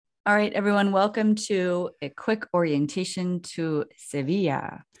All right, everyone, welcome to a quick orientation to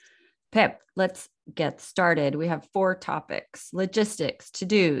Sevilla. Pep, let's get started. We have 4 topics: logistics,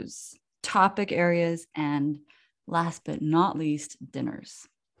 to-dos, topic areas, and last but not least, dinners.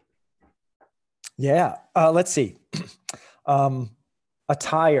 Yeah, let's see.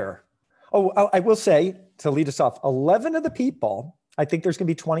 Attire. Oh, I will say, to lead us off, 11 of the people, I think there's going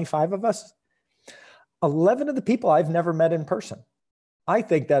to be 25 of us. 11 of the people I've never met in person. I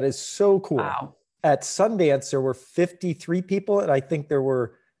think that is so cool. Wow. At Sundance, there were 53 people, and I think there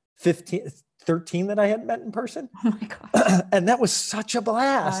were 13 that I hadn't met in person. Oh my gosh. And that was such a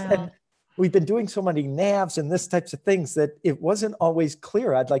blast. Wow. And we've been doing so many navs and this types of things that it wasn't always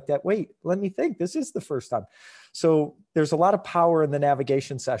clear. I'd like that. Wait, let me think. This is the first time. So there's a lot of power in the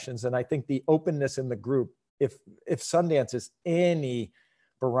navigation sessions. And I think the openness in the group, if Sundance is any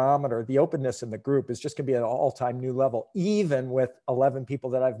barometer, the openness in the group is just going to be at an all-time new level, even with 11 people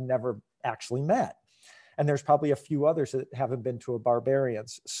that I've never actually met. And there's probably a few others that haven't been to a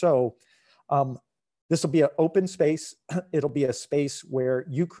Barbarians. So this will be an open space. It'll be a space where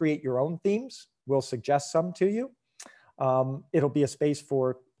you create your own themes. We'll suggest some to you. It'll be a space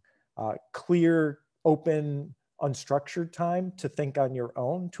for clear, open, unstructured time to think on your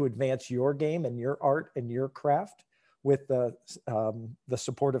own, to advance your game and your art and your craft with the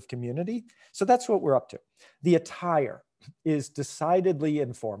supportive community. So that's what we're up to. The attire is decidedly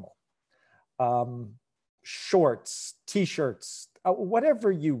informal. Shorts, t-shirts,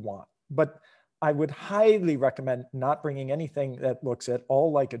 whatever you want. But I would highly recommend not bringing anything that looks at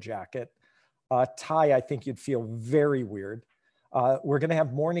all like a jacket. Tie, I think you'd feel very weird. We're going to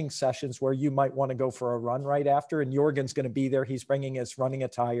have morning sessions where you might want to go for a run right after, and Jorgen's going to be there. He's bringing his running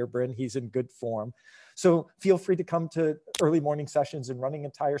attire, Bryn. He's in good form. So feel free to come to early morning sessions in running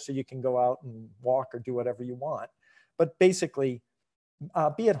attire so you can go out and walk or do whatever you want. But basically,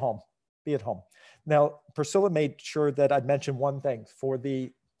 be at home. Be at home. Now, Priscilla made sure that I'd mention one thing. For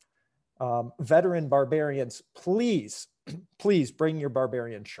the veteran Barbarians, please bring your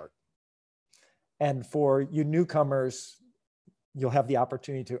Barbarian shirt. And for you newcomers, you'll have the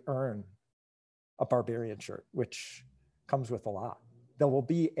opportunity to earn a Barbarian shirt, which comes with a lot. There will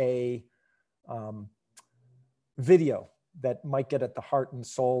be a video that might get at the heart and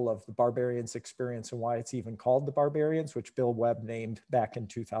soul of the Barbarians experience and why it's even called the Barbarians, which Bill Webb named back in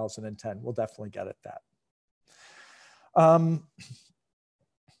 2010. We'll definitely get at that.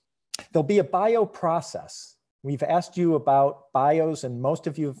 There'll be a bio process. We've asked you about bios, and most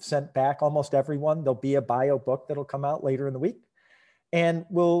of you have sent back, almost everyone. There'll be a bio book that'll come out later in the week. And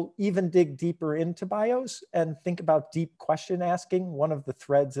we'll even dig deeper into bios and think about deep question asking. One of the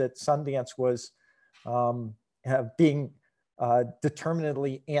threads at Sundance was being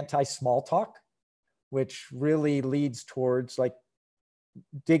determinedly anti-small talk, which really leads towards like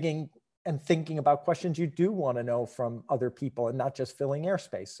digging and thinking about questions you do want to know from other people and not just filling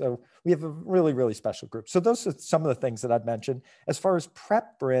airspace. So we have a really, really special group. So those are some of the things that I've mentioned. As far as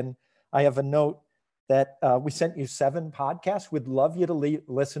prep, Bryn, I have a note that we sent you 7 podcasts. We'd love you to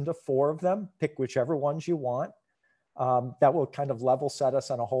listen to 4 of them. Pick whichever ones you want. That will kind of level set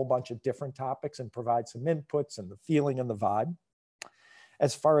us on a whole bunch of different topics and provide some inputs and the feeling and the vibe.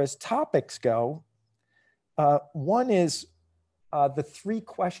 As far as topics go, one is the 3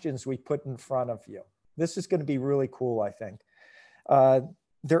 questions we put in front of you. This is going to be really cool, I think.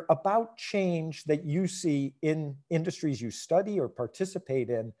 They're about change that you see in industries you study or participate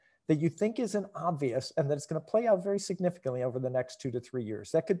in that you think isn't obvious and that it's going to play out very significantly over the next 2 to 3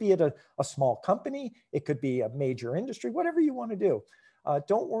 years. That could be at a small company. It could be a major industry, whatever you want to do.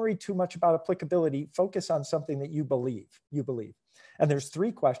 Don't worry too much about applicability. Focus on something that you believe. And there's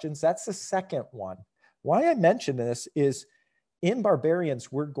 3 questions. That's the second one. Why I mention this is in Barbarians,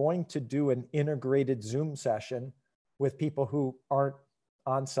 we're going to do an integrated Zoom session with people who aren't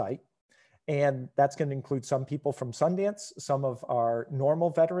on site. And that's going to include some people from Sundance, some of our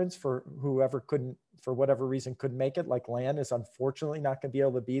normal veterans for whoever couldn't, for whatever reason, couldn't make it, like Lan is unfortunately not going to be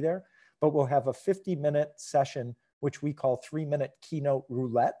able to be there. But we'll have a 50-minute session, which we call 3-minute keynote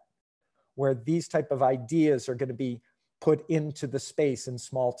roulette, where these type of ideas are going to be put into the space in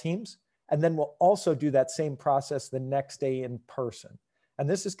small teams. And then we'll also do that same process the next day in person. And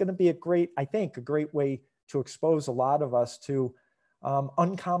this is going to be a great way to expose a lot of us to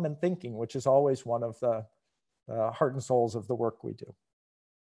uncommon thinking, which is always one of the heart and souls of the work we do.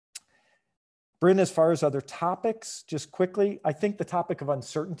 Bryn, as far as other topics, just quickly, I think the topic of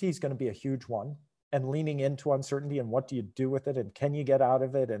uncertainty is going to be a huge one, and leaning into uncertainty and what do you do with it, and can you get out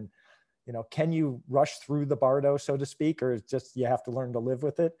of it, and can you rush through the bardo, so to speak, or just you have to learn to live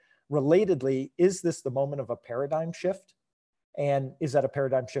with it. Relatedly, is this the moment of a paradigm shift? And is that a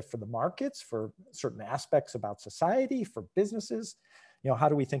paradigm shift for the markets, for certain aspects about society, for businesses? How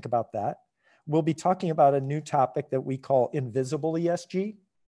do we think about that? We'll be talking about a new topic that we call invisible ESG,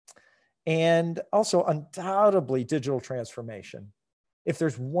 and also undoubtedly digital transformation. If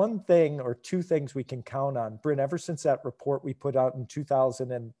there's one thing or two things we can count on, Bryn, ever since that report we put out in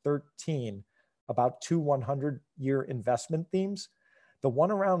 2013 about 2 100-year investment themes, the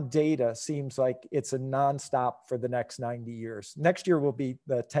one around data seems like it's a nonstop for the next 90 years. Next year will be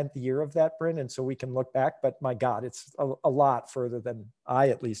the 10th year of that, Bryn, and so we can look back, but my God, it's a lot further than I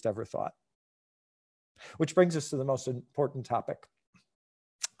at least ever thought. Which brings us to the most important topic,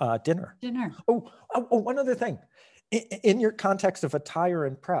 dinner. Oh, one other thing. In your context of attire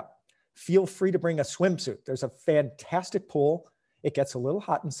and prep, feel free to bring a swimsuit. There's a fantastic pool. It gets a little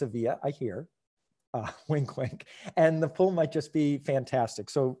hot in Sevilla, I hear. Wink, wink. And the pool might just be fantastic.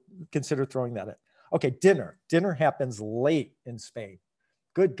 So consider throwing that in. Okay, dinner. Dinner happens late in Spain.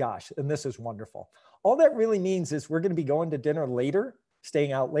 Good gosh, and this is wonderful. All that really means is we're going to be going to dinner later,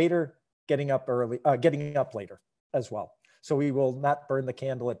 staying out later, getting up later as well. So we will not burn the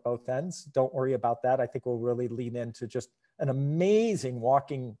candle at both ends. Don't worry about that. I think we'll really lean into just an amazing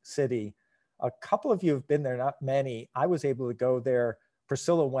walking city. A couple of you have been there, not many. I was able to go there.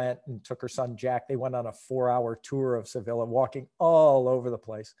 Priscilla went and took her son, Jack. They went on a 4-hour tour of Sevilla, walking all over the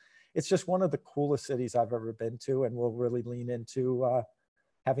place. It's just one of the coolest cities I've ever been to, and we'll really lean into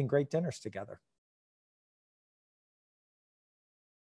having great dinners together.